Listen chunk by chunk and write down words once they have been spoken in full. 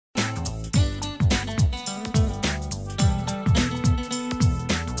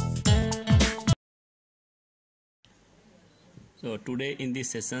So today in these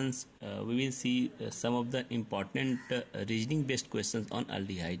sessions we will see some of the important reasoning based questions on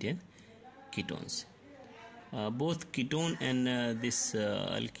aldehyde and ketones. Both ketone and this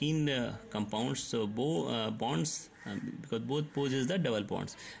alkene compounds, so bonds, because both poses the double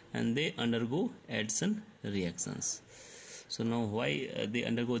bonds and they undergo addition reactions. So now why they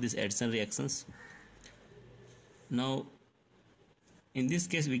undergo these addition reactions? Now in this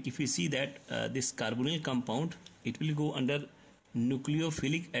case, if we see that this carbonyl compound, it will go under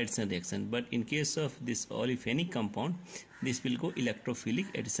nucleophilic addition reaction, but in case of this olefinic compound, this will go electrophilic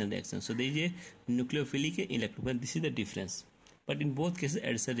addition reaction. So there is a nucleophilic and electrophilic. This is the difference, but in both cases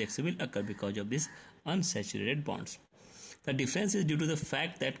addition reaction will occur because of this unsaturated bonds. The difference is due to the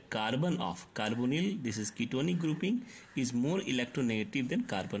fact that carbon of carbonyl, this is ketonic grouping, is more electronegative than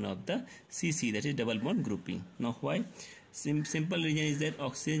carbon of the CC, that is double bond grouping. Now why? Simple reason is that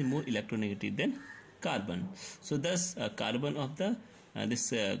oxygen is more electronegative than carbon. So thus carbon of the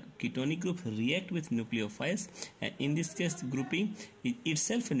this ketonic group react with nucleophiles, and in this case grouping is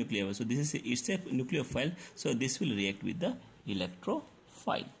itself a nucleophile. So this is itself nucleophile, so this will react with the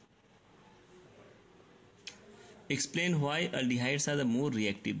electrophile. Explain why aldehydes are the more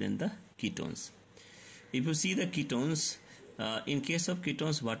reactive than the ketones. If you see the ketones, in case of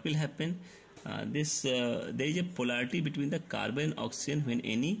ketones, what will happen? There is a polarity between the carbon and oxygen when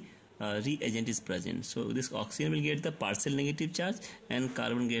any reagent is present. So this oxygen will get the partial negative charge and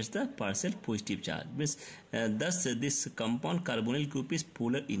carbon gets the partial positive charge. Thus this compound carbonyl group is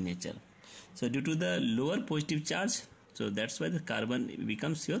polar in nature. So due to the lower positive charge, so that's why the carbon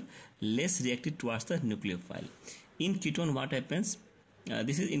becomes your less reactive towards the nucleophile. In ketone, what happens?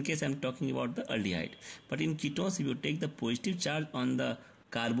 This is in case I am talking about the aldehyde, but in ketones, if you take the positive charge on the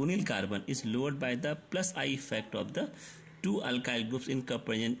carbonyl carbon is lowered by the plus I effect of the two alkyl groups in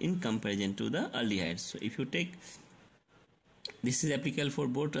comparison to the aldehydes. So if you take, this is applicable for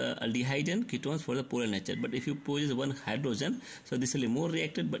both aldehyde and ketones for the polar nature, but if you possess one hydrogen, so this will be more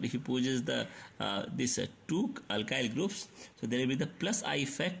reacted, but if you possess the two alkyl groups, so there will be the plus I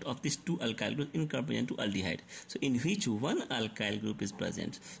effect of these two alkyl groups in comparison to aldehyde, so in which one alkyl group is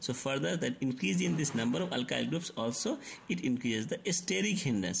present. So further, that increase in this number of alkyl groups also it increases the steric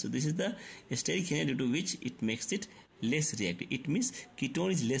hindrance. So this is the steric hindrance due to which it makes it less reactive. It means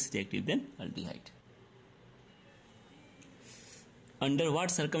ketone is less reactive than aldehyde. Under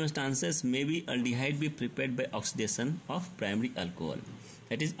what circumstances may be aldehyde be prepared by oxidation of primary alcohol,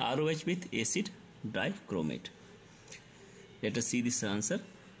 that is ROH with acid dichromate? Let us see this answer.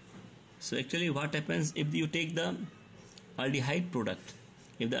 So actually what happens if you take the aldehyde product,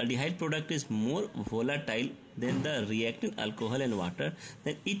 if the aldehyde product is more volatile than the reactant alcohol and water,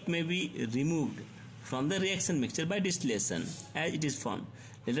 then it may be removed from the reaction mixture by distillation as it is formed.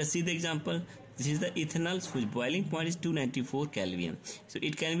 Let us see the example. This is the ethanol whose boiling point is 294 Kelvin. So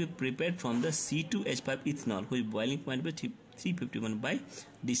it can be prepared from the C2H5 ethanol whose boiling point is 351 by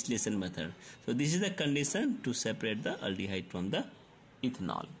distillation method. So this is the condition to separate the aldehyde from the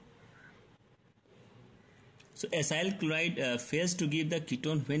ethanol. So acyl chloride fails to give the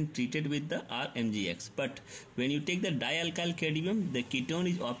ketone when treated with the RMGX, but when you take the dialkyl cadmium, the ketone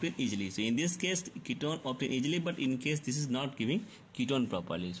is obtained easily. So in this case ketone obtained easily, but in case this is not giving ketone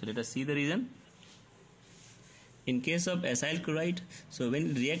properly. So let us see the reason. In case of acyl chloride, so when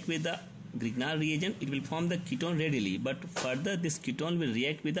it react with the Grignard reagent, it will form the ketone readily, but further this ketone will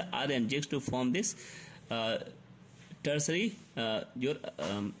react with the RMGX to form this tertiary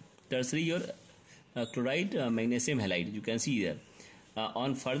chloride magnesium halide. You can see there.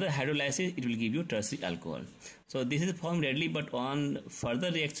 On further hydrolysis, it will give you tertiary alcohol. So this is formed readily, but on further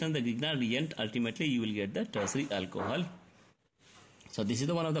reaction, the Grignard reagent, ultimately you will get the tertiary alcohol. So this is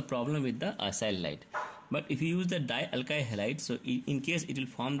the one of the problem with the acyl halide. But if you use the dialkyl halide, so in case it will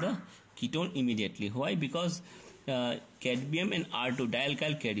form the ketone immediately. Why? Because cadmium and R2,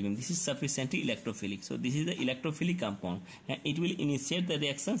 dialkyl cadmium, this is sufficiently electrophilic. So this is the electrophilic compound, and it will initiate the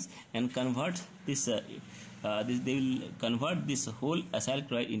reactions and convert this. They will convert this whole acyl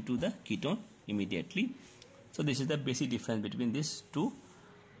chloride into the ketone immediately. So this is the basic difference between these two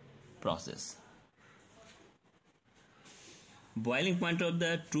processes. Boiling point of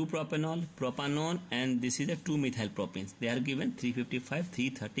the 2-propanol, and this is the 2-methyl propanes. They are given 355,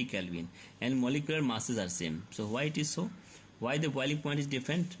 330 Kelvin, and molecular masses are same. So why it is so? Why the boiling point is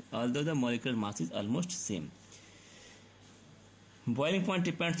different, although the molecular mass is almost same? Boiling point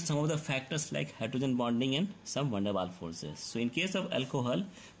depends on some of the factors like hydrogen bonding and some van der Waals forces. So in case of alcohol,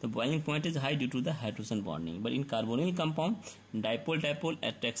 the boiling point is high due to the hydrogen bonding, but in carbonyl compound, dipole-dipole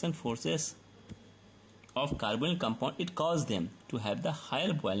attraction forces of carbonyl compound, it causes them to have the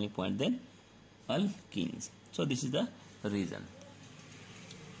higher boiling point than alkenes. So this is the region.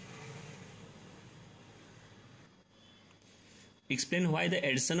 Explain why the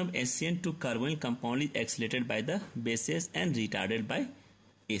addition of HCN to carbonyl compound is accelerated by the bases and retarded by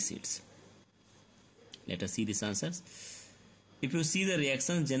acids. Let us see these answers. If you see the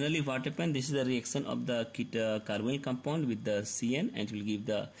reactions, generally what happens, this is the reaction of the carbonyl compound with the CN, and it will give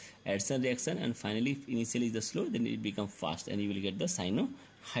the addition reaction, and finally initially is the slow, then it becomes fast and you will get the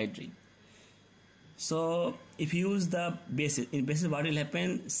cyanohydrin. So if you use the bases, in bases what will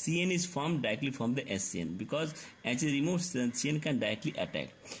happen, CN is formed directly from the HCN, because as it removes, CN can directly attack.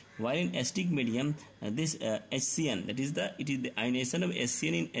 While in acidic medium, this HCN, that is the ionization of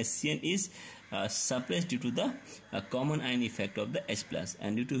HCN in HCN is suppressed due to the common ion effect of the H+,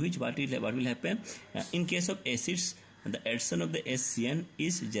 and due to which what will happen, in case of acids, the addition of the HCN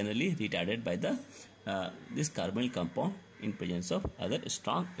is generally retarded by the this carbonyl compound in presence of other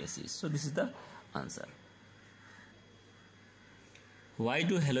strong acids. So this is the answer. Why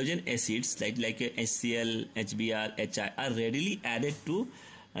do halogen acids like HCl, HBr, HI are readily added to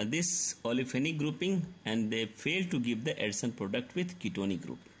this olefinic grouping, and they fail to give the addition product with ketonic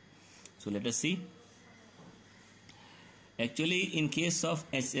group? So let us see. Actually, in case of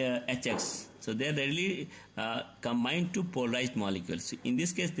HX, so they are readily combined to polarized molecules. So in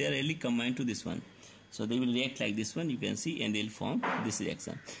this case, they are readily combined to this one. So they will react like this one, you can see, and they will form this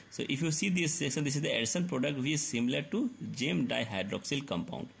reaction. So if you see this reaction, this is the addition product which is similar to gem dihydroxyl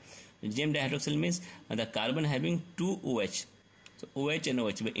compound. Gem dihydroxyl means the carbon having two OH. So OH and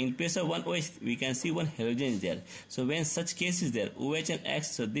OH. But in place of one OH, we can see one halogen is there. So when such case is there, OH and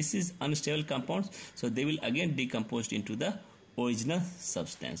X, so this is unstable compounds. So they will again decompose into the original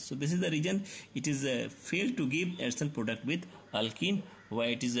substance. So this is the reason it is failed to give addition product with alkene, why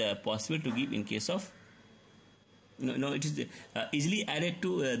it is possible to give in case of it is easily added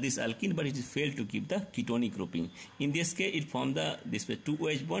to this alkene, but it is failed to give the ketonic grouping. In this case, it formed this 2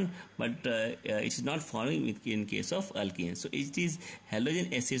 OH bond, but it is not forming in case of alkene. So it is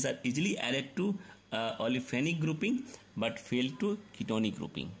halogen acids are easily added to olefinic grouping, but fail to ketonic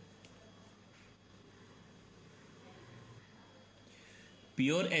grouping.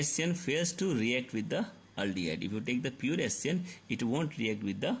 Pure HCN fails to react with the aldehyde. If you take the pure HCN, it won't react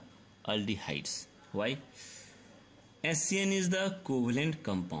with the aldehydes. Why? HCN is the covalent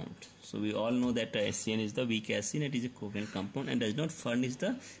compound. So we all know that HCN is the weak acid, it is a covalent compound and does not furnish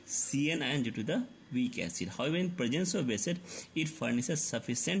the CN ion due to the weak acid. However, in presence of acid, it furnishes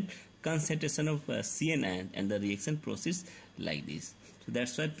sufficient concentration of CN ion, and the reaction proceeds like this. So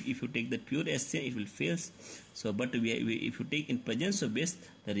that's why if you take the pure HCN, it will fail. So but if you take in presence of base,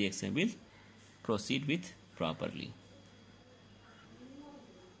 the reaction will proceed with properly.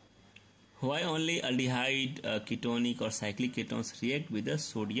 Why only aldehyde, ketonic or cyclic ketones react with the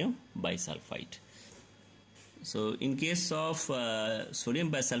sodium bisulfite? So in case of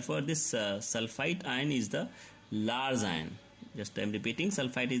sodium bisulfite, this sulfite ion is the large ion. Just I am repeating,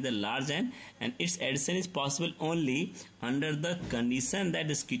 sulfite is the large ion, and its addition is possible only under the condition that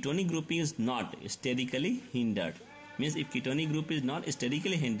this ketonic grouping is not sterically hindered. Means if ketonic group is not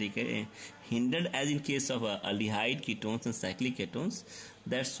sterically hindered, as in case of aldehyde, ketones and cyclic ketones,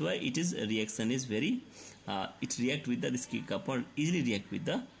 that's why it is reaction is very it react with this compound easily react with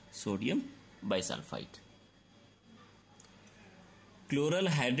the sodium bisulfite. Chloral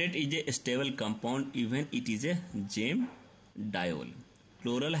hydrate is a stable compound even it is a gem diol.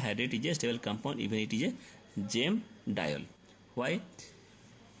 Chloral hydrate is a stable compound even it is a gem diol. Why?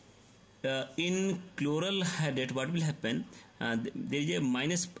 In chloral hydrate, what will happen? There is a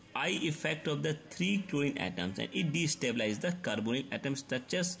minus I effect of the 3 chlorine atoms, and it destabilizes the carbonyl atom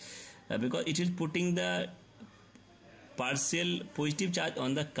structures because it is putting the partial positive charge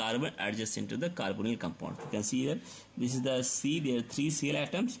on the carbon adjacent to the carbonyl compound. You can see here, this is the C, there are 3 Cl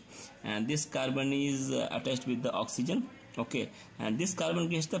atoms, and this carbon is attached with the oxygen, okay, and this carbon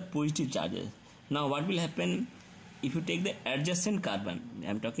gets the positive charges. Now what will happen? If you take the adjacent carbon,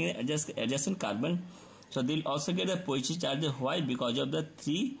 I am talking adjacent carbon, so they will also get a positive charge. Why? Because of the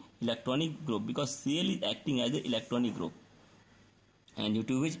 3 electronic group, because Cl is acting as an electronic group, and due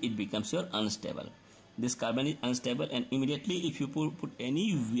to which it becomes your unstable. This carbon is unstable, and immediately if you put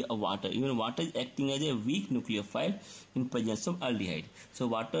any water, even water is acting as a weak nucleophile in presence of aldehyde. So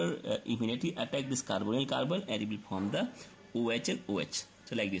water immediately attack this carbonyl carbon and it will form the OH and OH.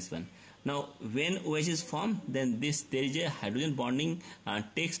 So like this one. Now when OH is formed, then there is a hydrogen bonding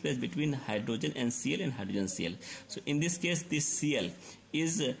takes place between hydrogen and Cl and hydrogen Cl. So in this case, this Cl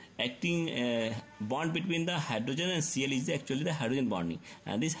is acting bond between the hydrogen and Cl is actually the hydrogen bonding,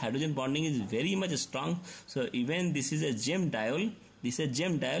 and this hydrogen bonding is very much strong. So even this is a gem diol,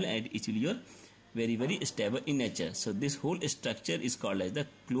 and it will your very stable in nature. So this whole structure is called as the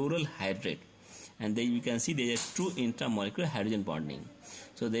chloral hydrate, and then you can see there is true intramolecular hydrogen bonding.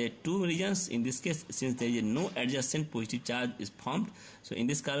 So there are two regions in this case, since there is no adjacent positive charge is formed. So in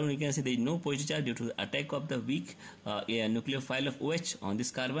this carbon you can see there is no positive charge due to the attack of the weak nucleophile of OH on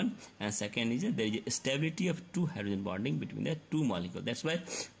this carbon, and second is there is stability of two hydrogen bonding between the two molecules. That's why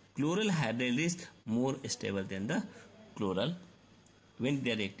chloral hydrate is more stable than the chloral when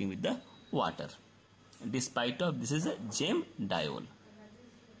they are reacting with the water, despite of this is a gem diol.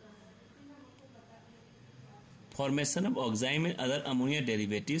 Formation of oxime and other ammonia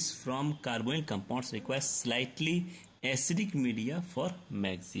derivatives from carbonyl compounds requires slightly acidic media for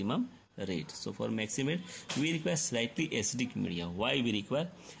maximum rate. So for maximum rate we require slightly acidic media. Why we require?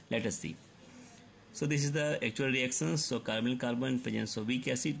 Let us see. So this is the actual reaction. So carbonyl carbon presence of weak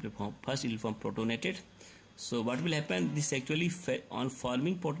acid, first it will form protonated. So what will happen? This actually on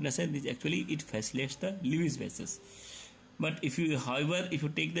forming protonation, this actually it facilitates the Lewis bases. But if you, however, if you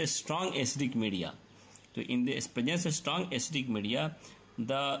take the strong acidic media, so in the presence of strong acidic media,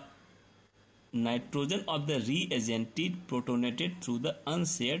 the nitrogen of the reagent is protonated through the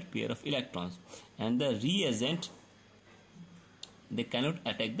unshared pair of electrons, and the reagent they cannot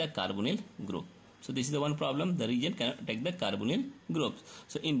attack the carbonyl group. So this is the one problem, the reagent cannot attack the carbonyl groups.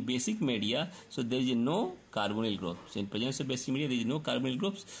 So in basic media, so there is no carbonyl group. So in presence of basic media there is no carbonyl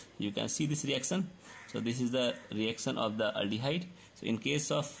groups. You can see this reaction. So this is the reaction of the aldehyde. So in case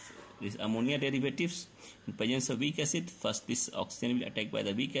of this ammonia derivatives, in presence of weak acid, first this oxygen will attack by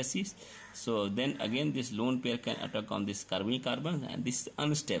the weak acids. So then again this lone pair can attack on this carbonyl carbon, and this is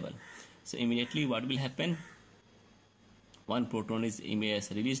unstable. So immediately what will happen? One proton is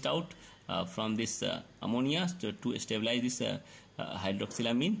released out from this ammonia to stabilize this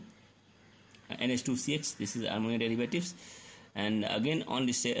hydroxylamine NH2CX. This is ammonia derivatives, and again on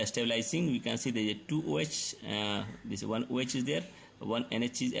this stabilizing we can see there is 2 OH. This one OH is there, one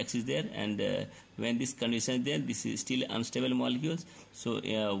NH is there, and when this condition is there, this is still unstable molecules. So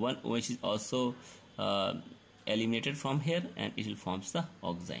one OH is also eliminated from here, and it will forms the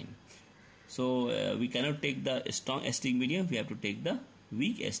oxime. So we cannot take the strong acidic medium, we have to take the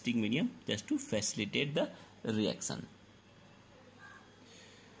weak acidic medium just to facilitate the reaction.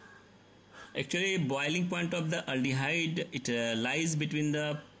 Actually, boiling point of the aldehyde, it lies between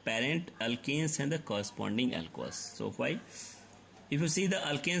the parent alkanes and the corresponding alcohols. So why? If you see the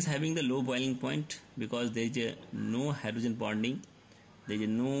alkanes having the low boiling point, because there is no hydrogen bonding, there is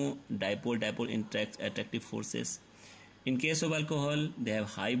no dipole attractive forces. In case of alcohol, they have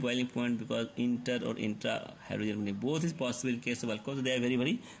high boiling point because inter or intra hydrogen bonding both is possible in case of alcohol, so they have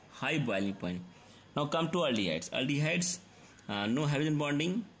very high boiling point. Now come to aldehydes. Aldehydes, no hydrogen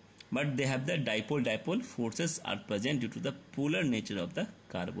bonding, but they have the dipole forces are present due to the polar nature of the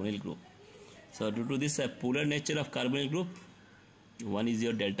carbonyl group. So due to this polar nature of carbonyl group, one is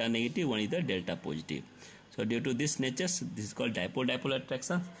your delta negative, one is the delta positive. So due to this nature, this is called dipole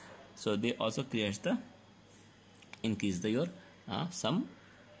attraction. So they also creates the increase your some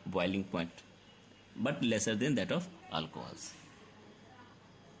boiling point, but lesser than that of alcohols.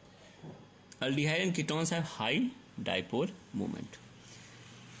 Aldehyde and ketones have high dipole moment.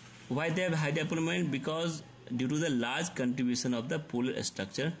 Why they have high dipole moment? Because due to the large contribution of the polar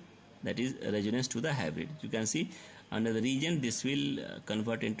structure, that is resonance to the hybrid. You can see under the region this will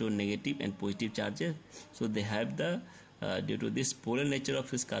convert into negative and positive charges. So they have the due to this polar nature of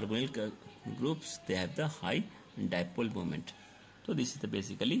this carbonyl groups, they have the high dipole moment. So this is the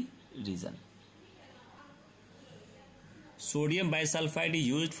basically reason. Sodium bisulfite is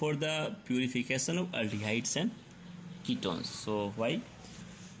used for the purification of aldehydes and ketones. So why?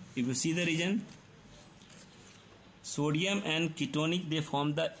 If you see the region, sodium and ketonic, they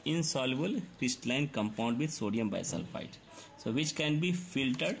form the insoluble crystalline compound with sodium bisulfite, so which can be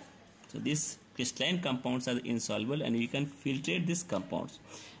filtered. So these crystalline compounds are insoluble, and you can filtrate these compounds,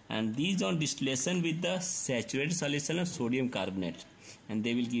 and these on distillation with the saturated solution of sodium carbonate, and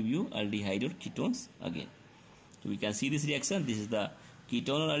they will give you aldehyde or ketones again. So we can see this reaction. This is the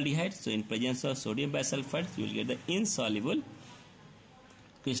ketone or aldehyde. So in presence of sodium bisulfite, you will get the insoluble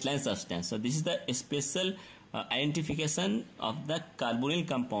crystalline substance. So this is the special identification of the carbonyl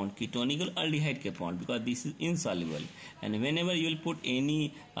compound, ketonic or aldehyde compound, because this is insoluble, and whenever you will put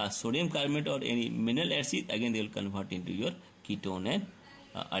any sodium carbonate or any mineral acid, again they will convert into your ketone and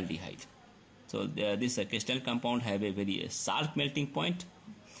aldehyde. So this crystalline compound have a very sharp melting point,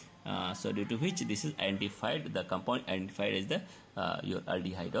 so due to which this is identified, the compound identified as the your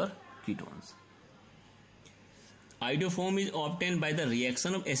aldehyde or ketones. Iodoform is obtained by the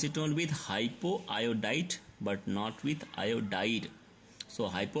reaction of acetone with hypoiodide but not with iodide. So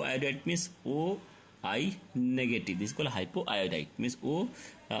hypoiodide means OI negative. This is called hypoiodide, means O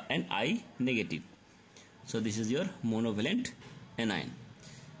and I negative. So this is your monovalent anion.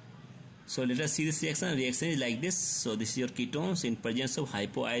 So let us see this reaction. Reaction is like this. So this is your ketones in presence of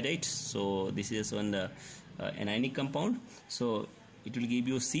hypoiodide. So this is one anionic compound. So it will give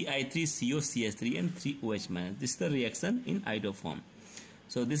you CI3COCH3 and 3OH minus. This is the reaction in iodo form.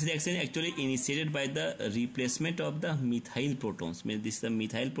 So this reaction is actually initiated by the replacement of the methyl protons. Means this is the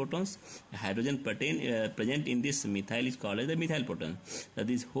methyl protons. Hydrogen present in this methyl is called as the methyl proton. So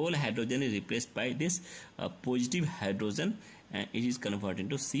this whole hydrogen is replaced by this positive hydrogen, and it is converted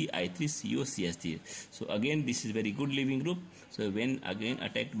into CI3COCH3. So again this is very good leaving group. So when again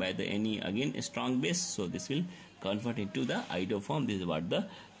attacked by the any again strong base, so this will convert into the iodo form. This is what the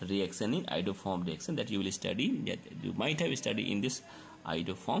reaction in iodo form reaction that you will study, that you might have studied in this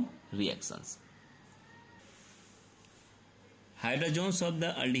iodo form reactions. Hydrogens of the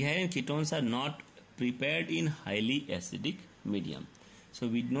aldehyde and ketones are not prepared in highly acidic medium. So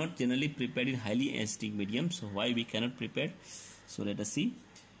we do not generally prepare in highly acidic medium. So why we cannot prepare? So let us see.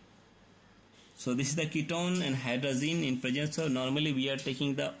 So this is the ketone and hydrazine in presence of, normally we are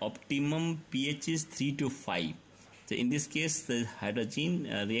taking the optimum pH is 3 to 5. So in this case the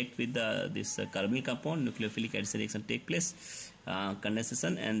hydrazine react with this carbonyl compound, nucleophilic acid reaction take place,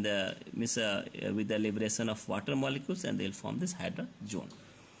 condensation and with the liberation of water molecules, and they will form this hydrazone.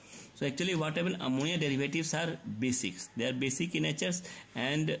 So actually what happens, ammonia derivatives are basics. They are basic in nature,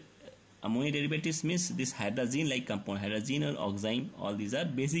 and ammonia derivatives means this hydrazine like compound, hydrazine or oxime, all these are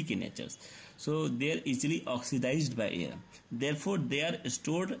basic in nature. So they are easily oxidized by air. Therefore they are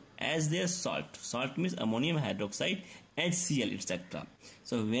stored as their salt. Salt means ammonium hydroxide, HCl, etc.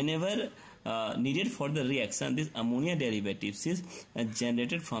 So whenever needed for the reaction, this ammonia derivatives is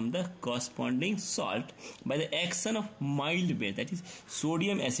generated from the corresponding salt by the action of mild base, that is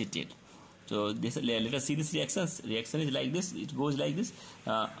sodium acetate. So this, let us see this reaction. Reaction is like this. It goes like this.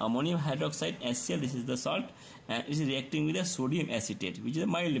 Ammonium hydroxide, HCl, this is the salt, and it is reacting with a sodium acetate, which is a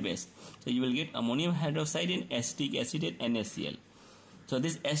mild base. So you will get ammonium hydroxide and acetic acid and NaCl. So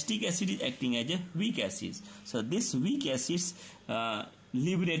this acetic acid is acting as a weak acid. So this weak acids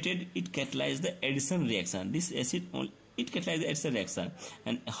liberated, it catalyzes the addition reaction. This acid only, it catalyzes the addition reaction.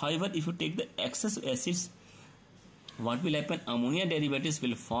 And however, if you take the excess acids, what will happen? Ammonia derivatives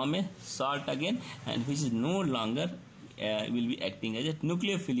will form a salt again, and which is no longer will be acting as a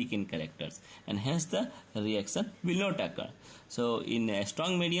nucleophilic in characters, and hence the reaction will not occur. So in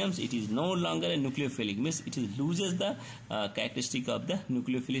strong mediums, it is no longer a nucleophilic, means it loses the characteristic of the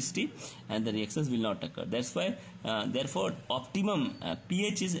nucleophilicity, and the reactions will not occur. That's why therefore optimum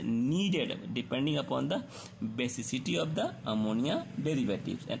pH is needed depending upon the basicity of the ammonia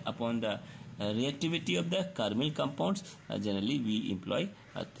derivatives and upon the reactivity of the carbonyl compounds. Generally we employ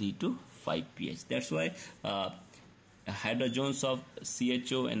 3 to 5 pH. That's why hydrogens of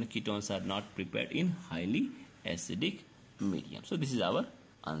CHO and ketones are not prepared in highly acidic medium. So this is our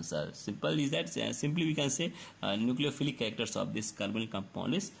answer. Simple is that simply we can say nucleophilic characters of this carbonyl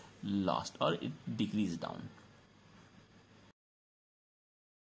compound is lost or it decreased down.